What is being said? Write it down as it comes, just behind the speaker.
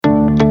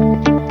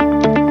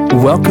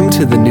Welcome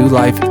to the New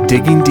Life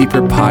Digging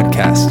Deeper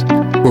podcast,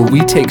 where we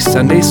take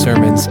Sunday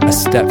sermons a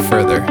step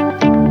further,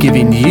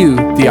 giving you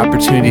the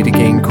opportunity to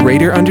gain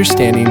greater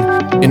understanding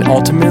and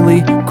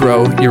ultimately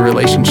grow your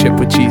relationship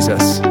with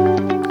Jesus.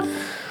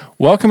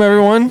 Welcome,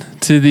 everyone,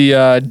 to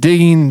the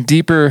Digging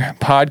Deeper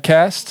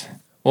podcast.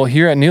 Well,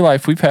 here at New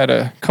Life, we've had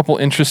a couple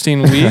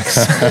interesting weeks,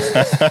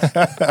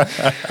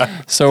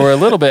 so we're a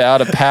little bit out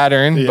of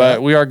pattern,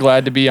 but we are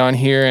glad to be on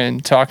here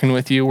and talking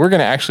with you. We're going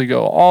to actually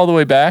go all the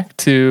way back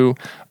to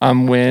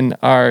when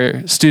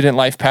our student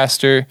life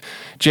pastor,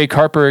 Jake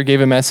Harper, gave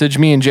a message.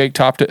 Me and Jake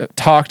talked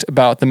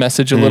about the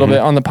message a little bit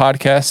on the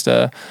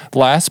podcast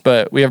last,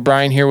 but we have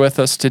Brian here with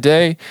us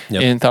today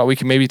and thought we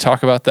could maybe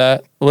talk about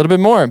that a little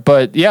bit more.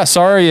 But yeah,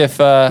 sorry if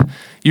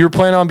you were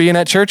planning on being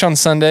at church on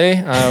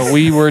Sunday.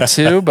 We were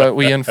too, but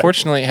we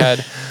unfortunately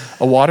had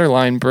a water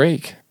line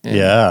break.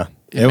 It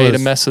made a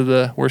mess of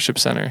the worship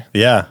center.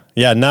 Yeah.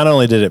 Not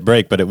only did it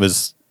break, but it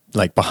was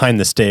like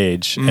behind the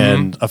stage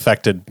and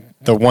affected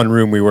the one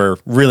room we were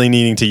really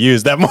needing to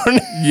use that morning.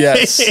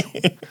 Yes.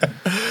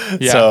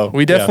 So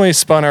we definitely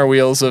spun our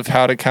wheels of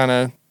how to kind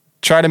of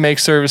try to make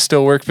service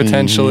still work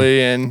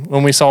potentially. And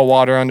when we saw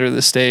water under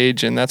the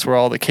stage, and that's where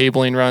all the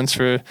cabling runs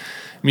for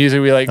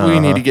music, we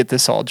need to get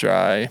this all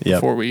dry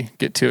before we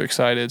get too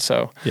excited.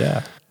 So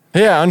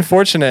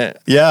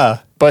unfortunate. Yeah.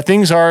 But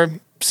things are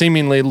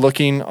seemingly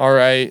looking all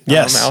right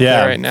out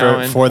there right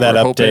now. For that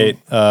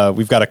update,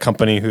 we've got a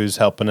company who's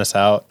helping us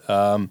out,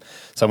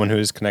 someone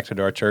who's connected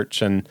to our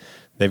church, and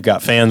they've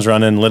got fans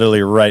running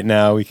literally right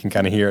now. We can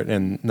kind of hear it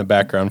in the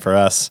background for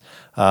us.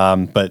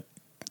 But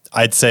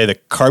I'd say the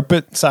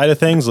carpet side of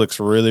things looks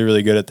really,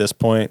 really good at this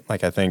point.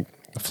 Like, I think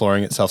the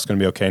flooring itself is going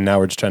to be okay. Now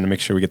we're just trying to make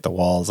sure we get the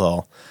walls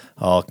all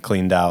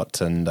cleaned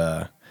out and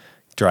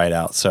dried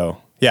out.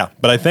 So, yeah.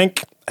 But I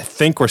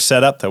think we're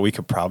set up that we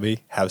could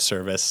probably have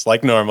service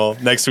like normal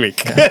next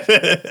week.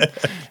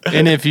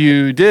 And if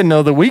you did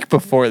know, the week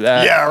before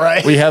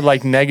that, we had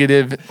like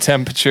negative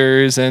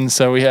temperatures, and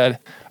so we had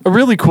a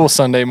really cool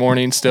Sunday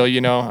morning still,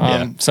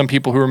 some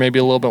people who were maybe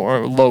a little bit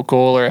more local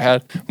or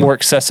had more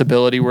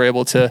accessibility were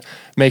able to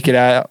make it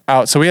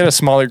out. So we had a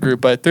smaller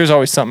group, but there's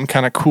always something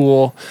kind of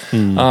cool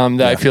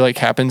that I feel like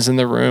happens in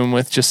the room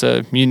with just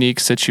a unique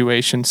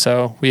situation.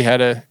 So we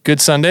had a good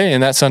Sunday,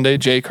 and that Sunday,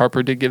 Jake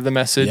Harper did give the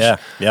message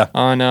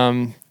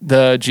on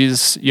the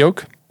Jesus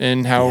yoke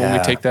and how when we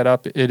take that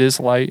up, it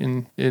is light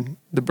and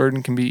the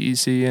burden can be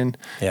easy. And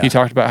he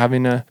talked about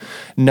having a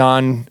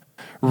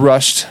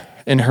non-rushed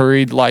and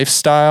hurried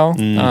lifestyle.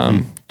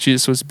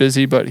 Jesus was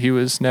busy, but he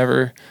was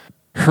never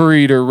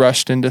hurried or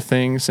rushed into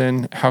things.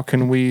 And how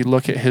can we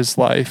look at his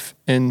life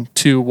and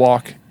to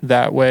walk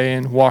that way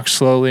and walk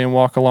slowly and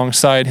walk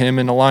alongside him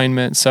in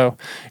alignment? So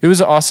it was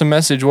an awesome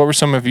message. What were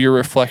some of your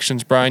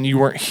reflections, Brian? You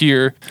weren't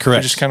here. Correct.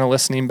 You're just kind of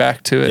listening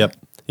back to it. Yep.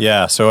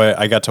 Yeah, so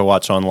I got to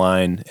watch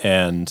online,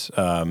 and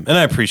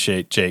I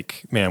appreciate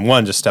Jake, man.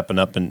 One, just stepping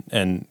up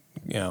and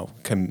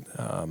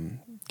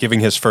giving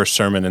his first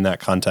sermon in that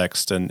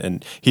context,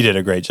 and he did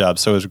a great job.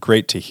 So it was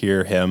great to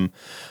hear him.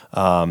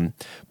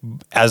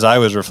 As I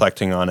was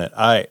reflecting on it,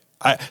 I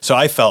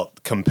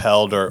felt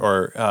compelled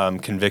or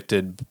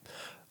convicted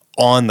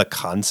on the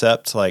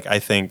concept. Like, I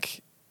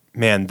think,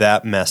 man,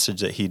 that message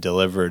that he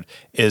delivered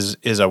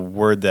is a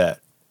word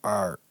that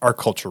our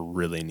culture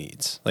really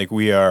needs. Like,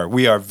 we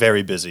are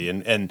very busy,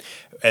 and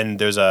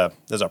there's a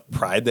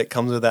pride that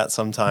comes with that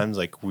sometimes.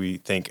 Like, we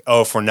think,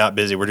 if we're not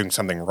busy, we're doing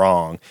something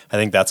wrong. I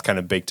think that's kind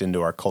of baked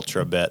into our culture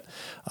a bit.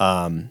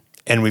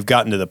 And we've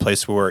gotten to the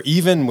place where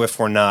even if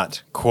we're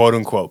not quote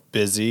unquote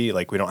busy,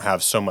 like we don't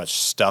have so much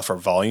stuff or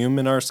volume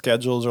in our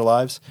schedules or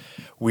lives,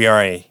 we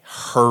are a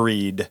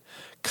hurried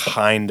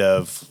kind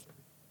of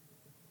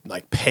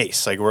like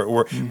pace. Like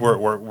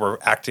we're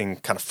acting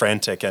kind of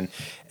frantic, and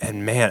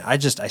man, I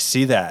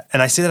see that,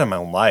 and I see that in my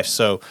own life.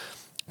 So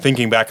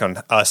thinking back on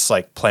us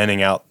like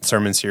planning out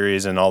sermon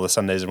series and all the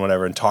Sundays and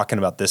whatever, and talking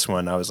about this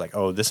one, I was like,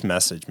 this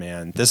message,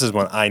 man, this is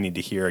one I need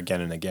to hear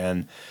again and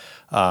again.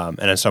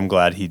 And so I'm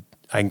glad he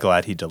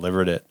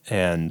delivered it,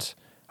 and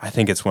I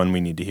think it's one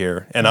we need to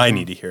hear, and I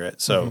need to hear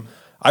it. So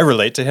I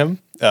relate to him.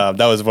 That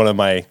was one of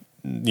my,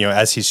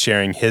 as he's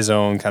sharing his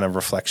own kind of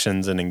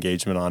reflections and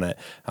engagement on it,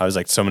 I was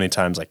like so many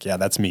times like, yeah,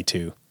 that's me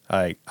too.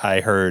 I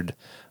heard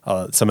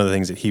some of the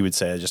things that he would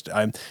say.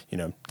 I'm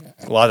a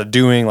lot of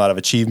doing, a lot of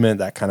achievement,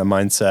 that kind of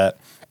mindset.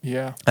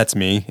 Yeah, that's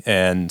me,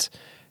 and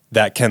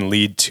that can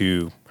lead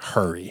to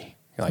hurry.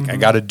 Like, I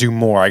got to do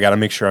more. I got to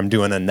make sure I'm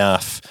doing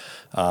enough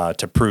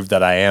to prove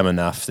that I am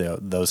enough.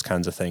 Those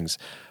kinds of things.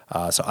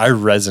 So I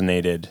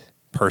resonated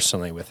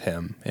personally with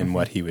him in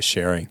what he was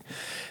sharing,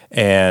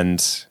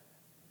 and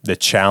the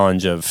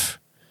challenge of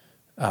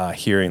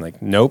hearing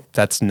like, nope,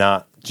 that's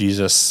not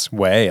Jesus'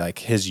 way. Like,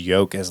 his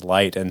yoke is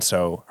light, and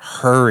so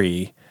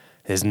hurry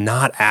is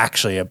not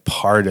actually a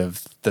part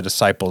of the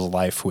disciples'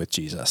 life with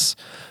Jesus.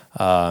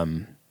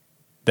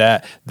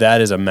 That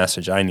is a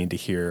message I need to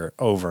hear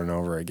over and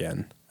over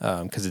again,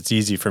 because it's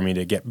easy for me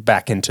to get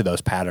back into those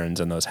patterns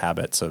and those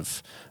habits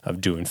of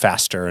doing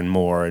faster and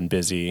more and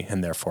busy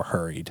and therefore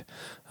hurried.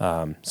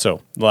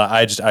 So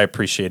I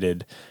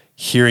appreciated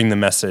hearing the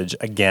message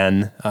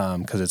again,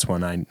 because it's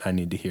one I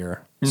need to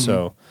hear.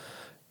 So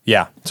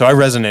yeah, so I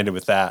resonated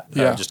with that,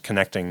 just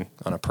connecting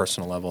on a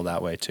personal level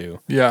that way too.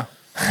 Yeah.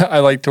 I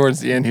like towards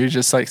the end, he was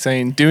just like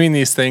saying, doing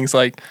these things,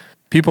 like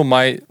people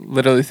might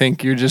literally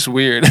think you're just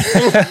weird.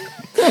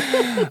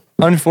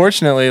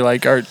 Unfortunately,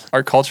 like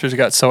our cultures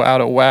got so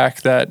out of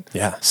whack that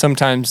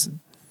sometimes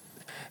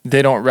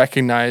they don't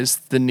recognize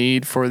the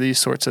need for these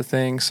sorts of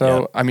things.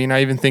 So, I mean,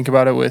 I even think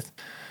about it with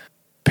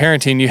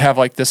parenting. You have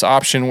like this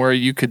option where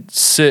you could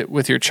sit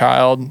with your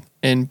child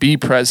and be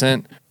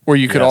present, or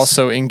you could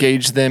also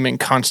engage them in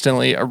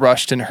constantly a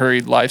rushed and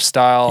hurried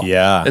lifestyle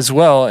as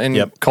well.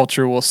 And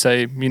culture will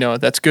say, you know,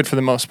 that's good for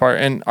the most part.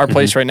 And our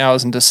place right now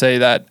isn't to say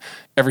that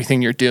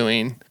everything you're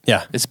doing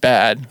is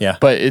bad,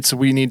 but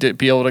we need to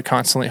be able to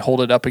constantly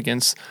hold it up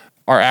against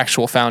our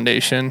actual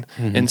foundation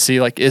and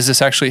see, like, is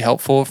this actually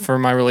helpful for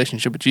my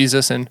relationship with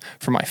Jesus and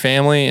for my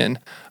family? And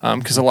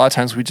because a lot of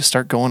times we just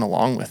start going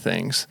along with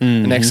things.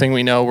 The next thing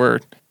we know, we're,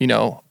 you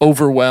know,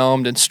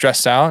 overwhelmed and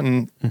stressed out,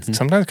 and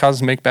sometimes it causes us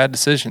to make bad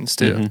decisions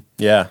too.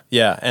 Yeah.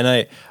 And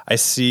I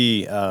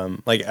see,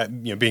 like,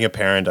 you know, being a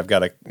parent, I've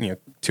got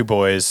 2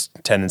 boys,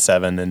 10 and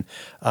 7,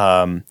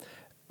 and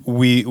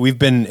we've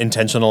been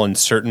intentional in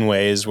certain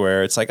ways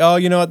where it's like, oh,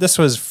 you know what, this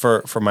was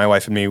for my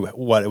wife and me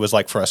what it was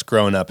like for us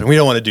growing up, and we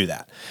don't want to do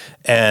that.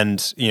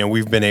 And, you know,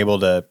 we've been able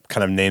to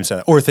kind of name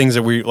some, or things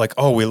that we like,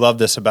 oh, we love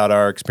this about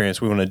our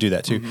experience, we want to do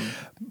that too.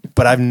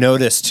 But I've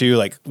noticed too,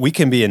 like, we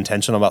can be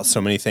intentional about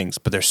so many things,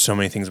 but there's so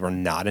many things we're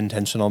not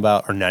intentional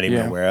about or not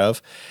even aware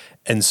of.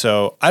 And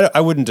so I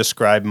wouldn't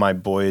describe my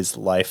boys'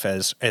 life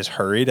as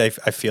hurried. I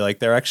feel like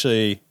they're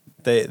actually,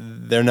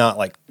 they're not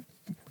like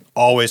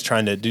always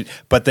trying to do,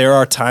 but there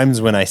are times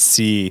when I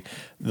see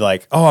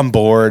like, oh, I'm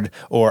bored,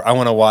 or I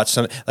want to watch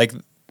something. Like,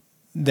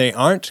 they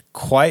aren't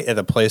quite at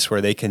a place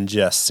where they can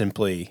just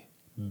simply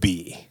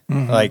be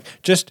like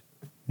just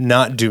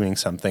not doing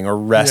something or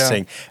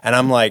resting. And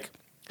I'm like,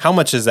 how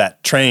much is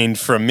that trained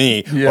from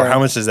me, or how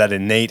much is that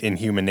innate in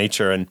human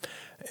nature? And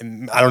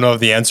I don't know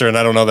the answer, and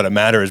I don't know that it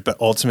matters, but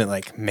ultimately,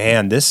 like,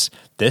 man, this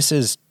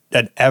is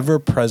an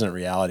ever-present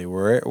reality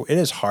where it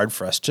is hard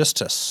for us just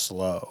to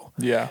slow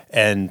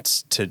and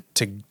to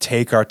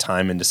take our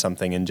time into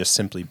something and just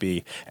simply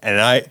be.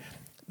 And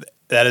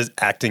that is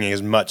acting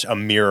as much a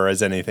mirror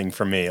as anything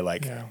for me.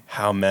 Like,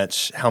 how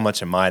much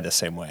am I the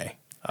same way?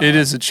 It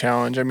is a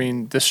challenge. I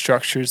mean, the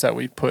structures that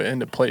we put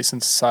into place in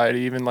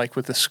society, even like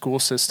with the school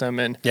system,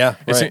 and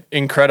it's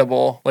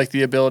incredible, like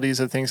the abilities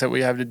of things that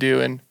we have to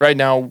do. And right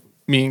now,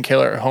 me and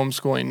Kayla are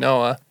homeschooling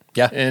Noah.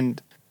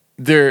 And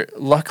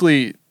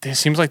luckily, it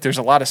seems like there's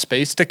a lot of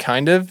space to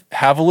kind of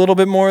have a little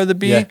bit more of the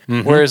B.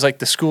 Whereas like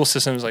the school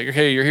system is like,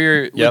 okay, you're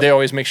here. They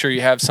always make sure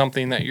you have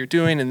something that you're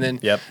doing, and then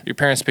your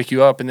parents pick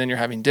you up, and then you're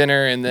having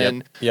dinner, and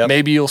then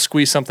maybe you'll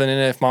squeeze something in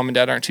if mom and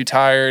dad aren't too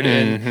tired.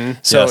 And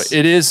so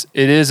it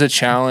is a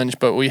challenge,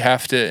 but we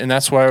have to, and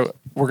that's why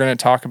we're going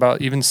to talk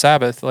about even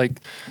Sabbath.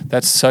 Like,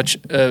 that's such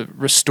a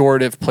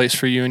restorative place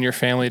for you and your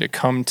family to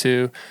come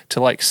to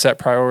like set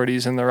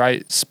priorities in the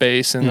right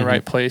space, in the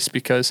right place,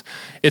 because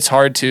it's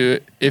hard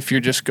to, if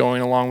you're just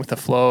going along with the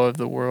flow of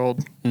the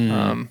world.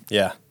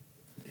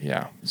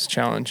 It's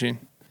challenging.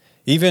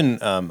 Even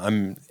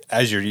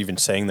as you're even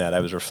saying that, I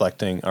was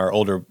reflecting, our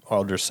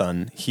older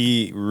son,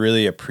 he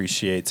really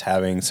appreciates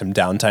having some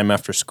downtime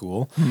after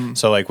school.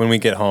 So like when we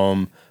get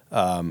home,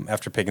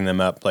 after picking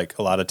them up, like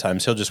a lot of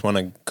times he'll just want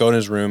to go in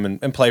his room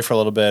and play for a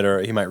little bit,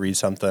 or he might read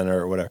something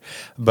or whatever.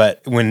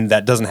 But when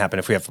that doesn't happen,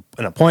 if we have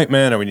an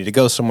appointment or we need to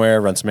go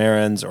somewhere, run some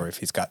errands, or if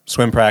he's got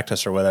swim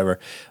practice or whatever,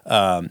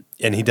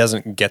 and he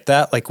doesn't get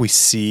that, like, we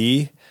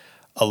see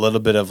a little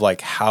bit of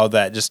like how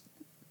that just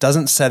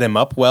doesn't set him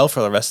up well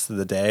for the rest of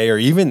the day, or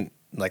even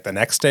like the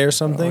next day or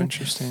something. Oh,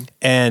 interesting.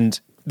 And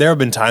there have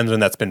been times when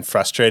that's been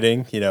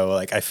frustrating, you know,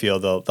 like I feel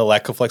the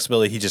lack of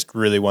flexibility. He just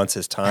really wants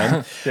his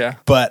time.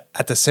 But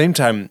at the same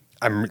time,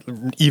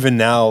 I'm even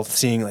now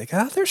seeing like,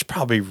 there's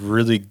probably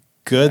really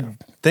good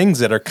things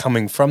that are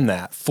coming from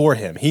that for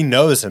him. He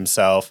knows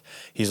himself.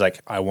 He's like,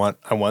 I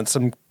want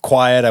some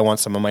quiet. I want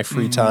some of my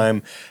free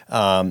time.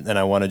 And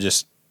I want to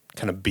just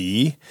kind of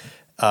be,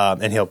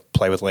 and he'll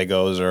play with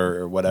Legos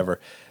or whatever.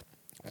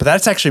 But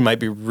that's actually might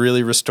be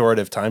really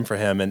restorative time for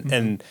him.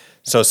 And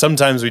so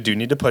sometimes we do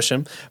need to push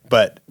him,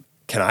 but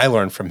can I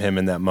learn from him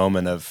in that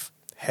moment of,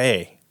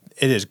 hey,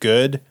 it is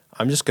good.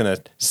 I'm just going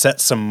to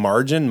set some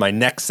margin. My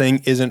next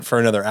thing isn't for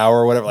another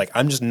hour or whatever. Like,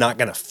 I'm just not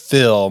going to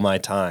fill my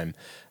time.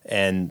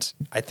 And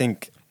I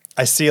think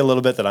I see a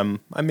little bit that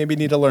I maybe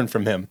need to learn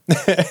from him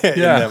in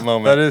that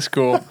moment. That is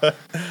cool.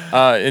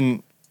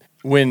 And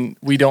when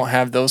we don't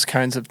have those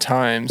kinds of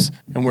times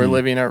and we're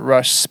living a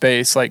rush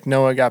space, like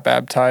Noah got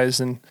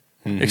baptized and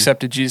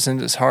accepted Jesus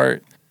into his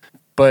heart.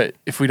 But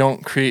if we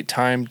don't create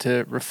time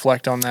to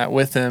reflect on that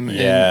with him and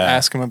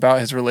ask him about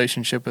his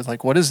relationship with,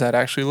 like, what does that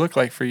actually look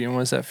like for you? And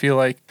what does that feel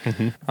like?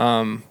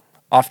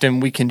 Often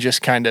we can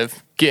just kind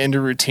of get into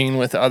routine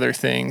with other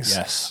things.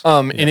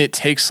 And it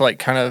takes like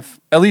kind of,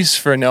 at least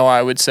for Noah,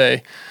 I would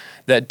say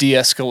that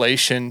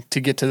de-escalation to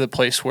get to the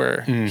place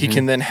where he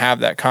can then have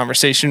that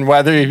conversation,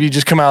 whether if you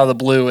just come out of the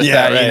blue with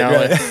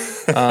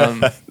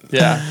that,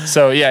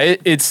 So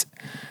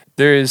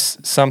there is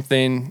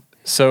something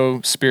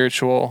so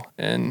spiritual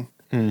and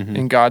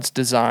in God's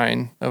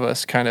design of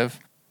us kind of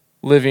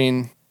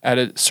living at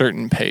a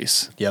certain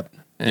pace. Yep.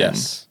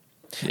 Yes.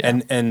 Yeah.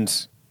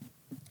 And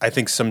I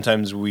think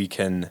sometimes we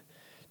can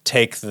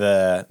take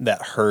that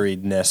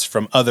hurriedness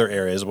from other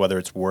areas, whether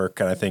it's work,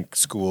 and I think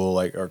school,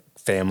 like, or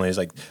families,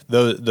 like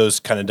those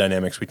kind of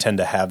dynamics, we tend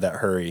to have that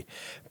hurry,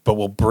 but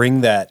we'll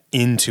bring that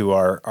into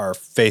our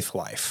faith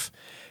life.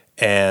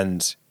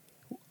 And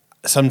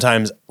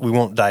sometimes we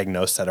won't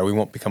diagnose that, or we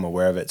won't become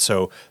aware of it.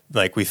 So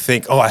like we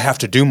think, I have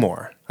to do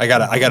more. I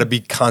gotta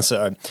be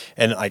constant.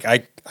 And like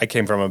I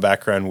came from a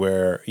background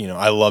where,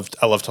 I love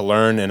to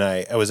learn, and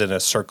I was in a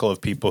circle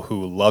of people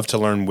who love to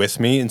learn with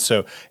me. And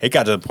so it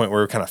got to the point where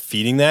we were kind of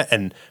feeding that.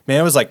 And man,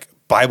 it was like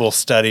Bible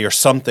study or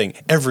something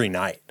every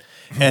night.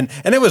 And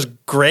it was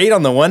great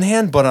on the one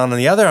hand, but on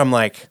the other, I'm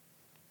like,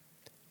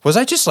 was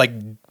I just like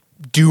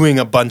doing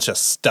a bunch of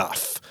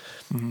stuff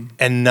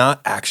and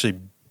not actually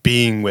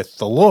being with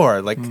the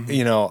Lord? Like,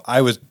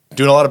 I was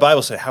doing a lot of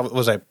Bible study. How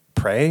was I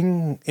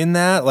praying in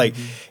that? Like,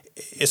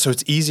 so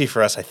it's easy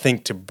for us, I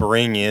think, to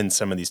bring in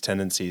some of these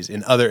tendencies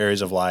in other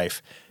areas of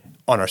life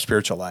on our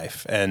spiritual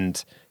life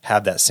and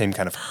have that same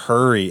kind of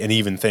hurry and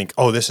even think,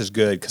 this is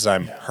good because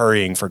I'm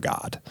hurrying for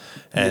God.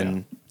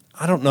 And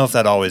I don't know if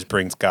that always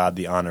brings God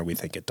the honor we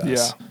think it does.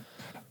 Yeah.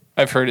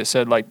 I've heard it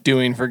said like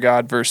doing for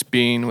God versus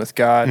being with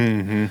God.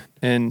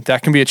 And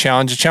that can be a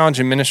challenge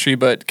in ministry,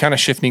 but kind of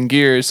shifting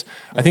gears.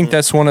 I think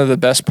that's one of the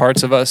best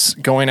parts of us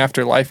going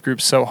after life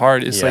groups so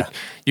hard is like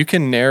you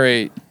can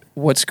narrate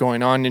what's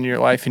going on in your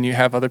life and you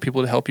have other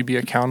people to help you be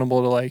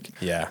accountable to like,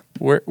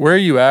 where are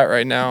you at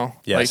right now?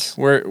 Yes.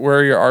 Like where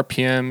are your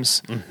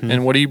RPMs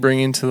and what are you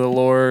bringing to the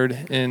Lord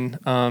in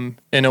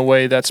a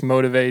way that's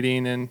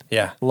motivating and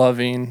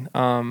loving.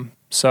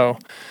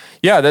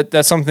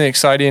 That's something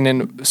exciting.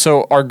 And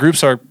so our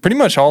groups are pretty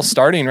much all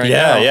starting now.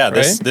 Yeah.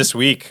 Right? This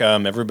week,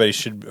 everybody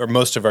or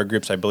most of our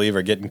groups, I believe,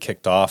 are getting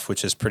kicked off,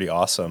 which is pretty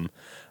awesome.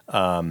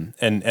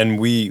 And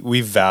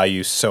we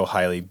value so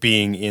highly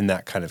being in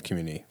that kind of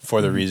community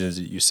for the reasons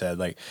that you said.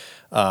 Like,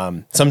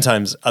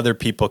 sometimes other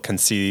people can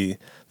see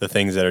the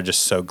things that are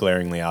just so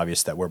glaringly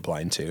obvious that we're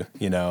blind to,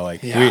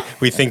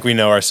 we think we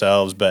know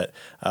ourselves, but,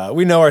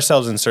 we know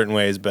ourselves in certain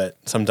ways, but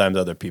sometimes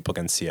other people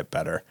can see it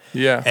better.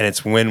 Yeah. And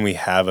it's when we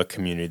have a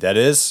community that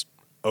is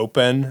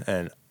open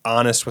and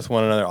honest with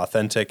one another,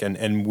 authentic,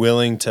 and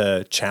willing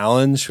to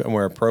challenge when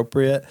we're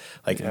appropriate,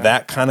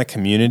 that kind of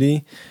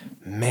community,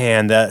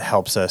 man, that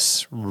helps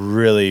us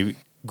really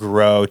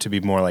grow to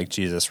be more like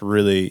Jesus,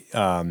 really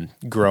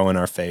grow in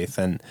our faith.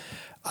 And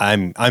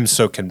I'm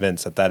so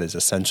convinced that is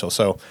essential.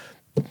 So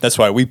that's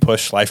why we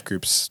push life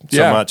groups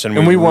so much.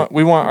 And we want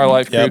our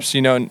life groups,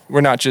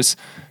 we're not just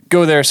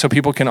go there so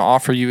people can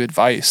offer you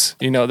advice.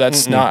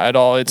 That's not at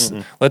all. It's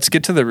let's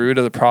get to the root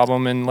of the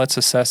problem and let's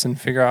assess and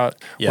figure out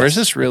where's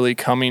this really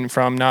coming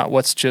from, not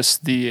what's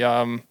just the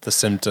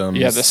symptoms.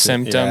 Yeah, the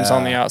symptoms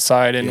on the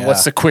outside and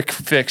what's the quick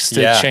fix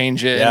to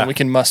change it. And we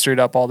can muster it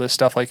up all this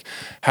stuff. Like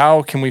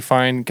how can we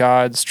find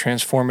God's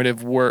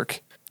transformative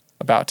work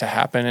about to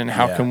happen and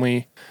how can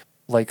we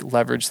like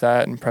leverage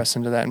that and press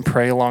into that and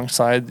pray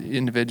alongside the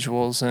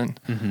individuals and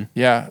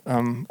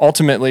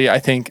ultimately I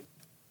think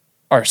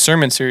our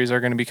sermon series are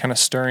going to be kind of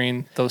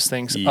stirring those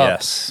things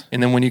up.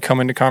 And then when you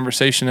come into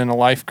conversation in a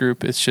life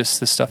group, it's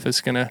just this stuff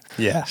is going to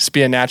just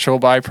be a natural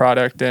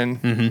byproduct and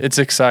it's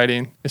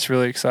exciting. It's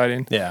really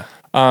exciting. So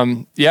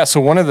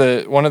one of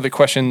the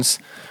questions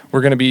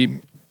we're going to be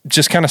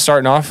just kind of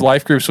starting off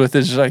life groups with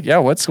is like,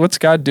 what's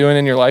God doing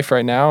in your life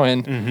right now?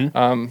 And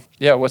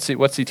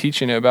what's he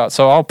teaching you about?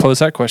 So I'll pose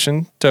that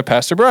question to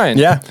Pastor Brian.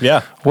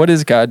 What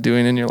is God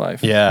doing in your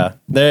life?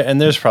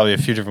 There's probably a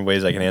few different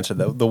ways I can answer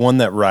that. The one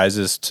that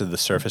rises to the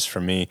surface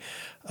for me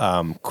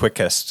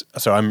quickest.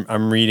 So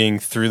I'm reading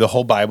through the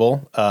whole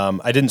Bible.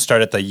 I didn't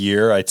start at the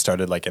year. I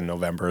started like in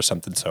November or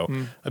something. So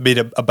I'll be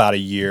about a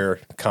year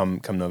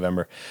come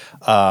November.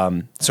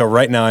 So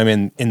right now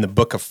I'm in the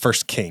book of 1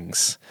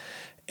 Kings.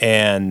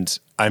 And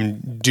I'm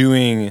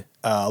doing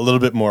a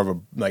little bit more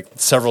of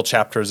several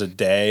chapters a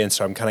day. And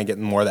so I'm kind of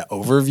getting more of that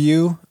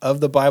overview of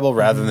the Bible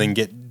rather than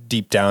get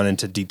deep down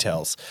into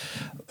details.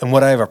 And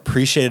what I've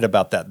appreciated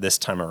about that this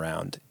time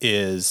around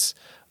is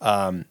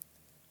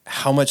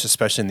how much,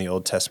 especially in the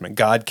Old Testament,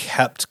 God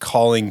kept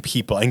calling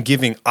people and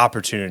giving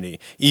opportunity,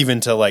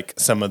 even to like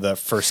some of the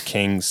first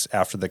kings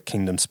after the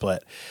kingdom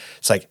split.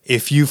 It's like,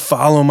 if you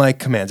follow my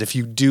commands, if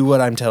you do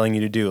what I'm telling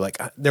you to do, like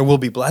there will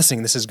be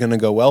blessing. This is going to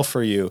go well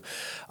for you.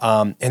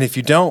 And if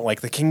you don't, like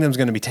the kingdom's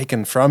going to be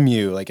taken from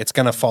you. Like it's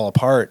going to fall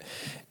apart.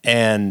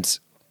 And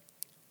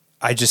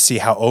I just see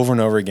how over and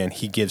over again,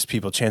 he gives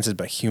people chances,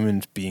 but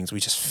human beings,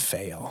 we just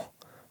fail.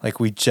 Like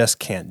we just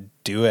can't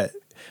do it.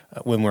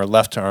 When we're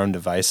left to our own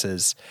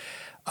devices,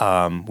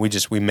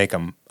 we make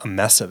a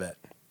mess of it.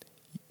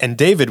 And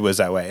David was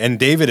that way. And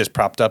David is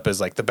propped up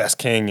as like the best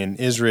king in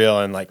Israel,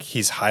 and like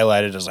he's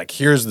highlighted as like,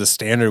 here's the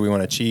standard we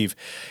want to achieve.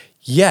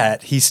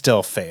 Yet he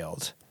still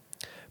failed.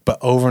 But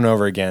over and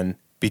over again,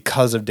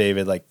 because of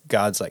David, like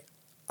God's like,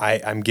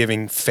 I'm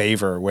giving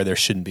favor where there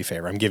shouldn't be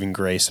favor. I'm giving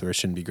grace where there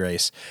shouldn't be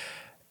grace.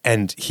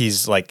 And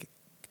he's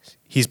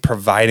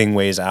providing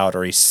ways out,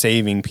 or he's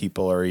saving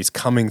people, or he's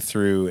coming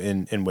through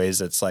in ways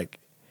that's like,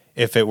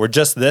 if it were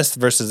just this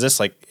versus this,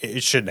 like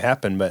it shouldn't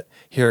happen. But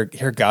here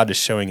God is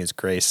showing his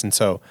grace. And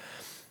so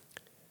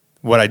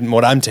what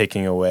I'm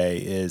taking away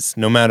is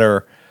no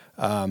matter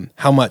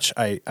how much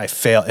I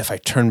fail, if I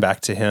turn back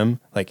to him,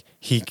 like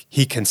he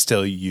can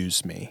still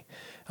use me.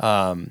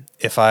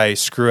 If I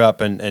screw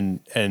up and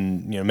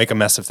make a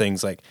mess of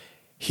things, like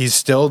he's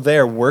still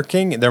there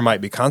working. There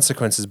might be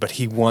consequences, but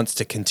he wants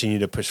to continue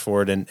to push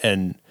forward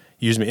and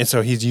use me. And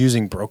so he's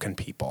using broken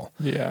people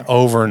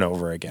over and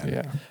over again.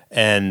 Yeah.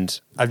 And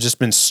I've just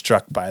been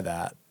struck by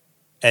that.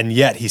 And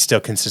yet he still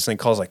consistently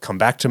calls, like, come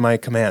back to my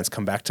commands,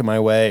 come back to my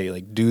way,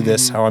 like do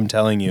this how I'm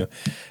telling you,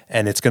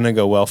 and it's going to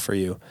go well for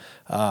you.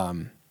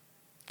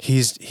 He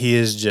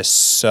is just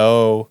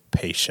so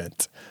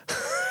patient.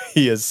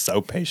 He is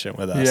so patient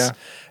with us. Yeah.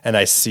 And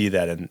I see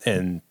that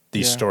in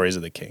these stories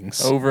of the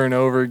kings. Over and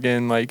over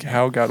again, like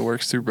how God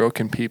works through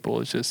broken people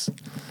is just,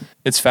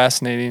 it's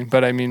fascinating,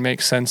 but I mean,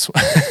 makes sense.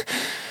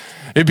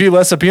 It'd be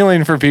less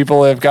appealing for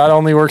people if God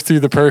only worked through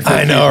the perfect.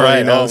 I know, people, right?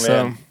 You know,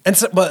 man. And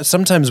but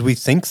sometimes we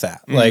think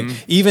that, like,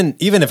 even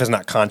if it's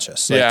not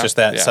conscious, like just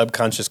that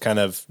subconscious kind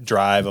of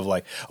drive of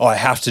like, oh, I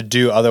have to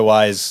do,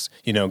 otherwise,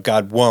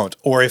 God won't.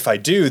 Or if I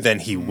do, then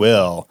he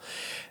will.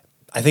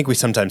 I think we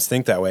sometimes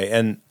think that way.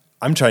 And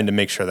I'm trying to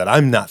make sure that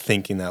I'm not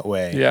thinking that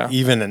way. Yeah.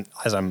 Even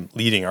as I'm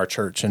leading our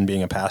church and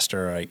being a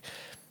pastor, like,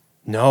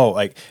 no,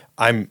 like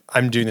I'm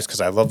doing this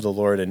because I love the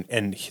Lord,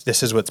 and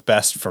this is what's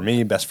best for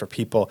me, best for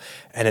people.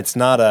 And it's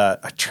not a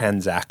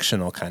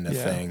transactional kind of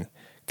thing.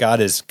 God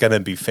is going to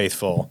be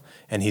faithful,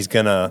 and he's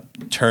going to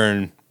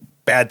turn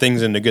bad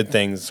things into good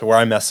things. So where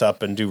I mess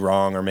up and do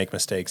wrong or make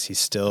mistakes, he's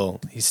still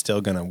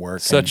going to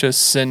work. Such a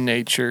sin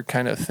nature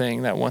kind of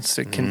thing that wants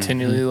to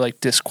continually like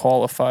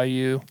disqualify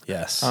you.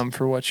 Yes.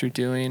 For what you're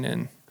doing.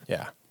 And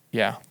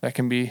yeah, that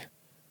can be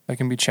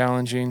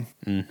challenging.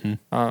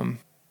 Mm-hmm.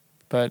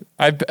 But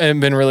I've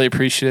been really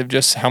appreciative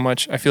just how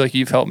much I feel like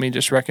you've helped me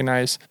just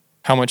recognize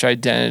how much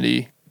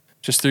identity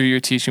just through your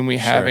teaching we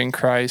have in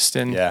Christ.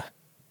 And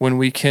when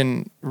we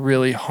can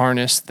really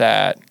harness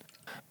that,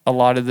 a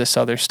lot of this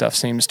other stuff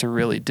seems to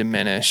really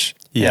diminish.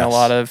 Yes. And a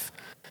lot of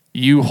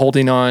you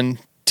holding on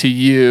to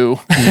you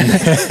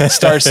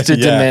starts to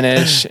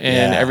diminish,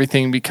 and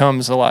everything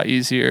becomes a lot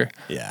easier.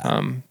 Yeah.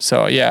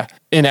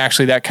 And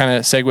actually that kind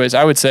of segues.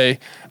 I would say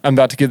I'm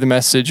about to give the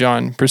message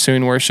on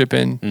pursuing worship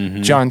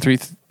in John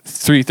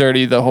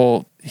 3:30, the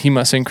whole he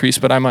must increase,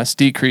 but I must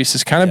decrease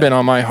has kind of been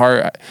on my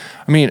heart.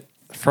 I mean,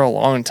 for a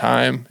long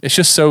time. It's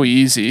just so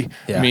easy.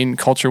 Yeah. I mean,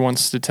 culture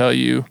wants to tell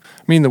you,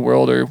 the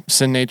world or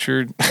sin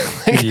nature,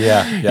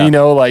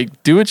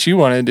 like do what you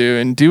want to do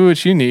and do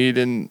what you need.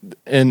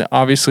 And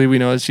obviously we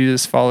know as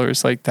Jesus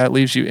followers, like that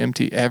leaves you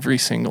empty every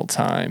single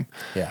time.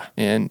 Yeah.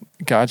 And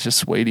God's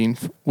just waiting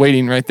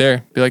right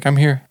there. Be like, I'm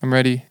here, I'm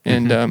ready.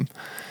 And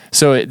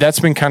so that's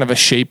been kind of a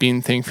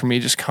shaping thing for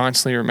me, just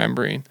constantly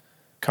remembering,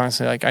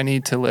 like I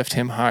need to lift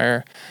him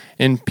higher.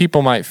 And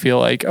people might feel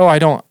like, oh, I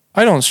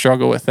don't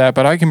struggle with that,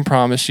 but I can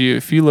promise you,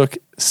 if you look,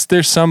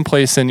 there's some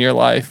place in your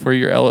life where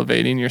you're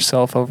elevating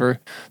yourself over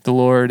the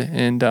Lord,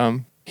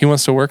 and he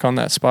wants to work on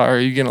that spot. Or are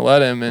you going to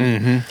let him?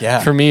 And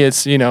for me,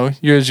 it's, as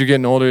you're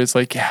getting older, it's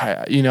like,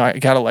 I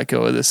got to let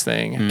go of this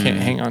thing. I can't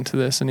hang on to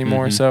this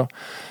anymore. So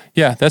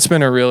that's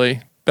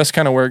been that's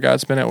kind of where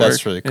God's been at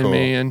work really cool. in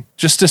me, and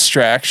just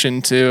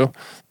distraction too.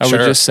 I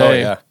would just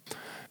say,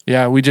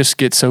 we just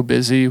get so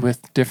busy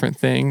with different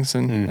things.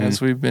 And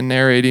as we've been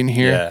narrating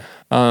here,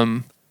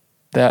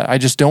 that I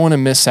just don't want to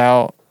miss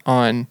out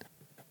on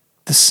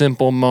the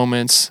simple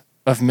moments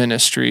of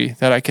ministry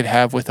that I could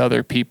have with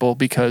other people,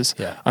 because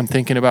I'm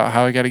thinking about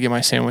how I got to get my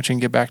sandwich and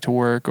get back to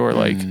work, or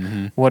like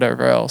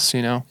whatever else,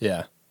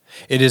 Yeah.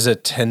 It is a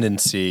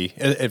tendency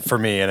for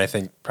me, and I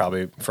think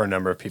probably for a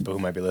number of people who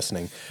might be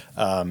listening,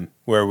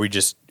 where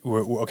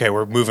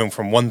we're moving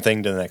from one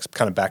thing to the next,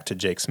 kind of back to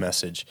Jake's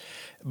message.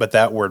 But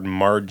that word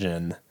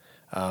margin,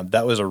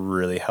 that was a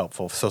really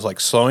helpful. So it's like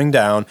slowing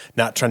down,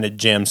 not trying to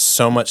jam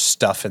so much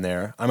stuff in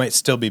there. I might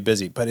still be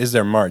busy, but is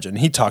there margin?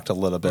 He talked a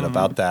little bit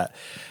about that.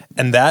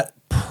 And that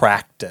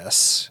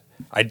practice,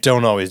 I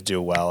don't always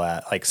do well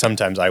at. Like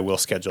sometimes I will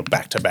schedule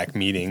back-to-back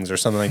meetings or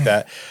something like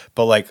that.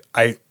 But like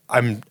I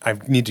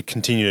need to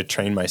continue to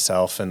train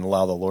myself and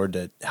allow the Lord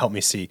to help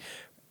me see.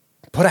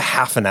 Put a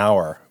half an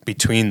hour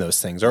between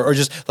those things, or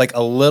just like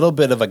a little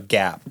bit of a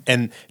gap,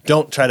 and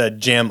don't try to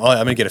jam, I'm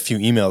going to get a few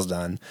emails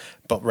done,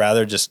 but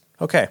rather just,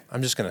 okay,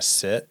 I'm just going to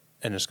sit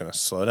and just going to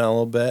slow down a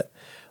little bit.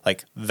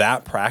 Like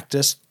that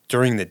practice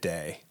during the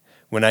day,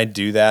 when I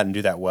do that and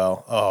do that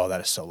well,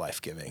 that is so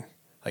life-giving.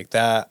 Like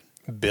that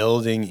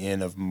building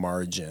in of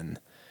margin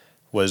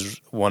was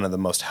one of the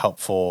most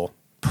helpful,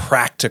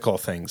 practical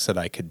things that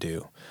I could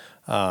do.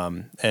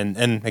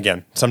 And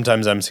again,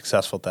 sometimes I'm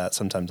successful at that,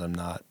 sometimes I'm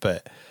not,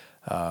 but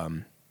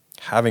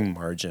having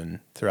margin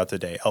throughout the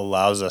day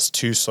allows us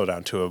to slow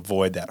down, to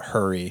avoid that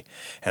hurry.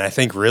 And I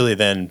think really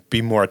then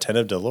be more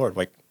attentive to the Lord.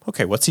 Like,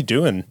 okay, what's he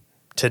doing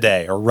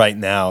today or right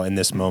now in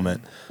this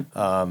moment?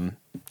 And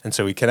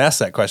so we can ask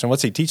that question,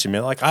 what's he teaching me?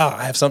 Like,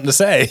 I have something to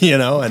say,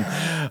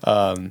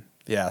 And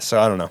so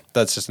I don't know.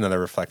 That's just another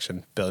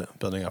reflection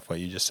building off what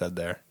you just said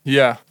there.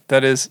 Yeah,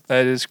 that is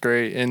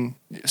great. And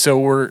so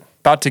we're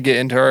about to get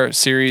into our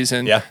series,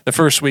 and the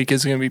first week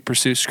is going to be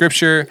Pursue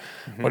Scripture.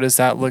 Mm-hmm. What does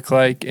that look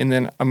like? And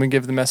then I'm going to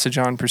give the message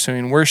on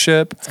pursuing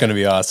worship. It's going to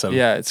be awesome.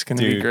 Yeah, it's going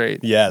to be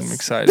great. Yes. I'm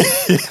excited.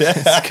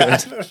 It's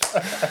good.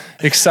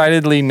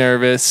 Excitedly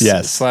nervous.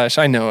 Yes. /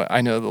 I know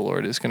the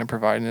Lord is going to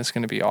provide, and it's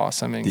going to be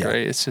awesome and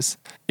great. It's just,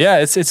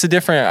 it's a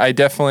different, I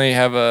definitely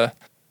have a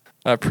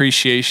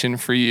appreciation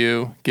for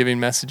you giving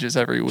messages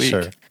every week.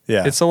 Sure.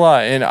 Yeah. It's a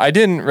lot. And I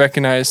didn't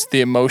recognize the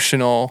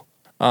emotional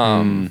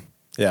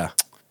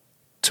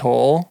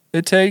toll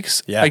it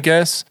takes, I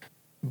guess.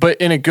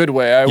 But in a good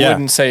way. I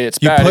wouldn't say it's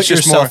bad. You put it's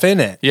just yourself more, in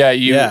it.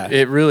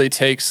 It really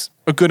takes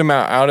a good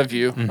amount out of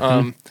you.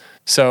 Mm-hmm.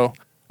 So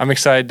I'm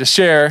excited to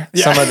share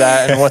some of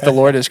that and what the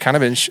Lord has kind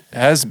of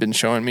has been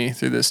showing me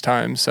through this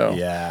time. So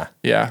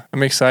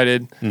I'm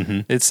excited. Mm-hmm.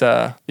 It's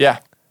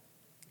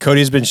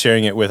Cody's been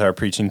sharing it with our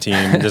preaching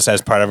team just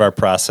as part of our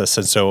process,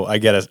 and so I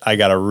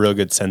got a real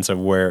good sense of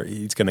where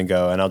he's going to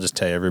go. And I'll just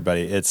tell you,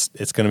 everybody, it's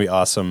going to be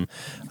awesome,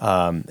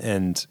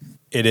 and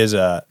it is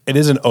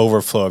an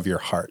overflow of your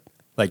heart.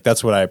 Like,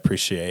 that's what I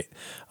appreciate.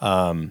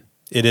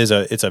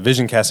 It's a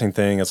vision casting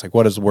thing. It's like,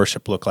 what does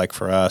worship look like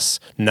for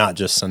us? Not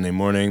just Sunday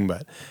morning,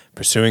 but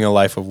pursuing a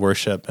life of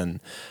worship, and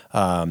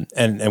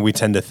we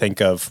tend to think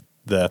of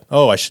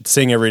I should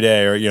sing every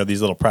day, or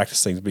these little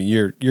practice things, but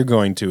you're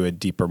going to a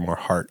deeper, more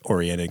heart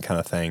oriented kind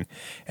of thing,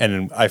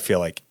 and I feel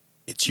like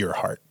it's your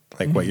heart,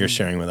 like what you're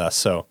sharing with us.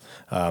 So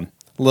a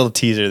little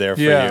teaser there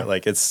for you,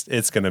 like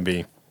it's gonna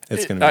be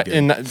good.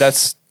 And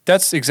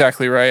that's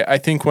exactly right. I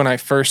think when I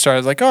first started, I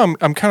was like, I'm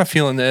kind of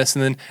feeling this,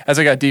 and then as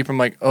I got deeper, I'm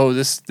like,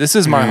 this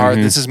is my heart,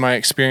 this is my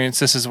experience,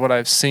 this is what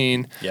I've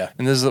seen,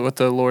 and this is what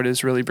the Lord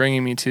is really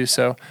bringing me to.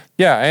 So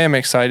I am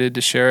excited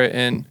to share it,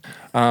 and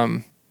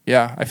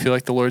I feel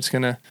like the Lord's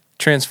going to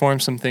transform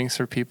some things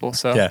for people.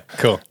 So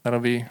cool. That'll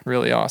be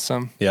really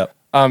awesome. Yep.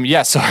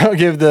 So I'll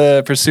give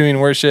the pursuing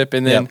worship,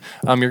 and then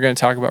you're going to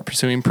talk about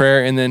pursuing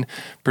prayer, and then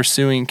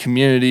pursuing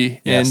community.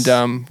 Yes.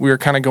 And we were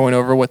kind of going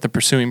over what the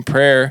pursuing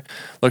prayer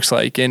looks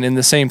like. And in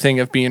the same thing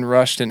of being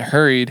rushed and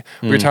hurried,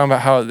 we were talking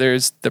about how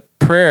there's the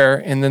prayer,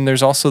 and then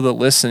there's also the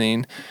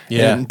listening.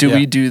 Yeah. And do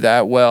we do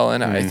that well?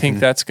 And I think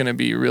that's going to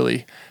be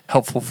really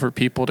helpful for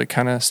people to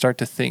kind of start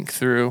to think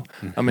through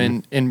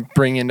and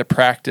bring into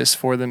practice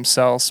for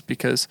themselves,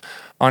 because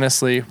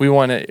honestly, we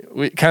kind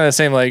of the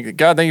same, like,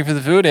 God, thank you for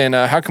the food, and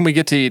how can we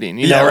get to eating?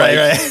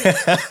 Right.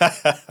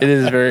 It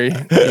is very,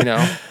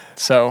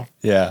 so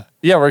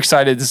we're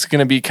excited. This is going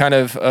to be kind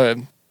of a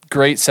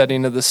great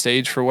setting of the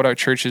stage for what our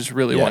church is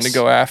really wanting to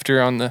go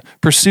after on the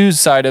pursues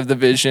side of the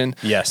vision.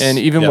 Yes. And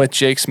even with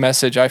Jake's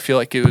message, I feel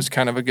like it was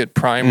kind of a good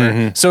primer.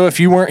 Mm-hmm. So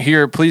if you weren't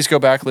here, please go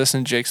back,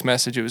 listen to Jake's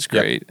message. It was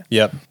great.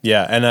 Yep.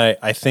 Yeah. And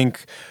I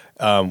think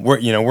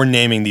we're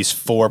naming these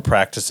 4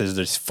 practices.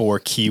 There's 4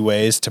 key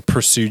ways to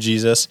pursue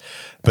Jesus,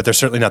 but they're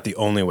certainly not the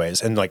only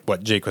ways. And like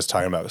what Jake was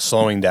talking about,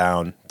 slowing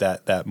down,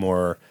 that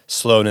more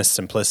slowness,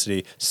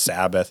 simplicity,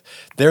 Sabbath.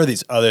 There are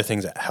these other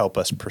things that help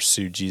us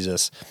pursue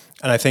Jesus.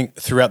 And I think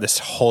throughout this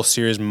whole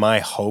series, my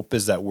hope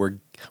is that we're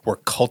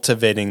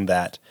cultivating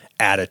that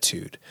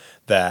attitude,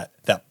 that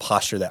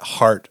posture, that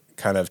heart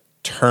kind of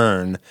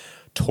turn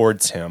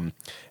towards him.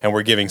 And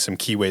we're giving some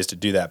key ways to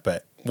do that.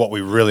 But what we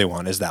really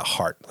want is that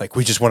heart. Like,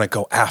 we just want to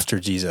go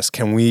after Jesus.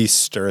 Can we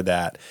stir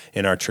that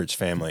in our church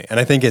family? And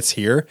I think it's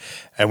here,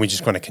 and we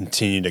just want to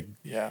continue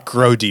to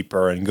grow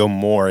deeper and go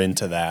more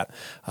into that.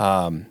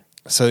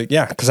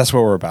 Because that's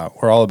what we're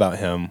about. We're all about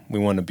him. We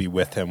want to be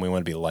with him. We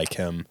want to be like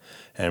him,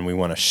 and we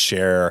want to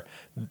share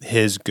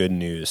his good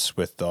news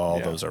with all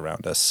those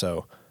around us.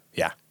 So,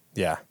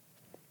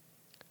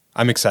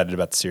 I'm excited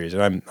about the series,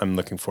 and I'm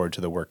looking forward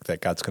to the work that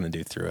God's going to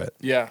do through it.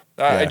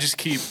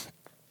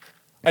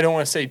 I don't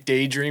want to say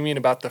daydreaming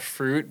about the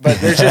fruit, but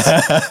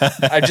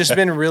I've just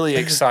been really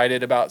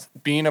excited about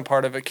being a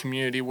part of a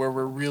community where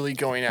we're really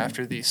going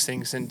after these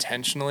things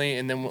intentionally,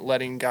 and then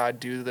letting God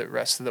do the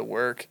rest of the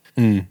work,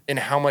 and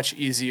how much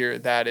easier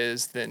that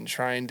is than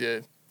trying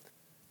to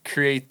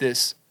create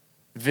this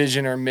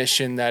vision or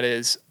mission that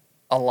is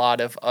a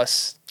lot of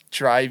us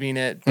driving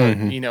it, but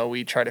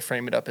we try to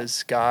frame it up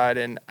as God,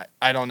 and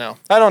I don't know.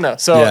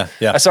 So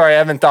sorry, I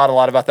haven't thought a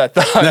lot about that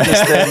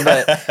this thing,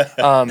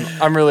 but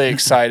I'm really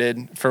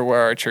excited for where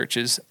our church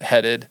is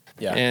headed.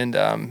 Yeah.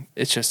 And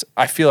it's just,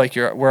 I feel like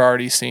we're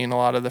already seeing a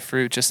lot of the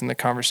fruit just in the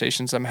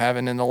conversations I'm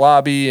having in the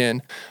lobby,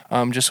 and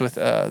just with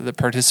the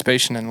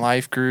participation in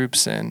life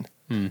groups, and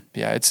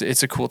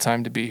it's a cool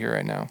time to be here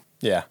right now.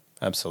 Yeah,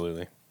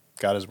 absolutely.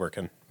 God is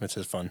working, which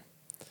is fun.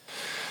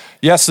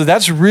 Yeah, so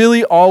that's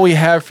really all we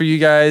have for you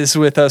guys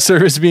with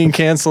service being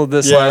canceled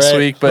this last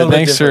week. But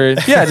thanks for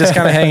just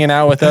kind of hanging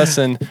out with us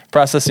and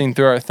processing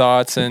through our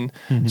thoughts, and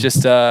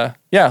just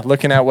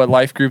looking at what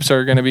life groups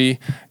are going to be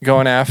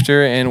going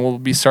after, and we'll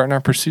be starting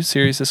our Pursuit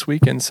series this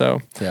weekend.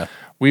 So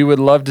we would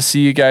love to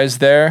see you guys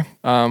there.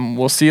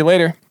 We'll see you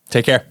later.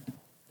 Take care.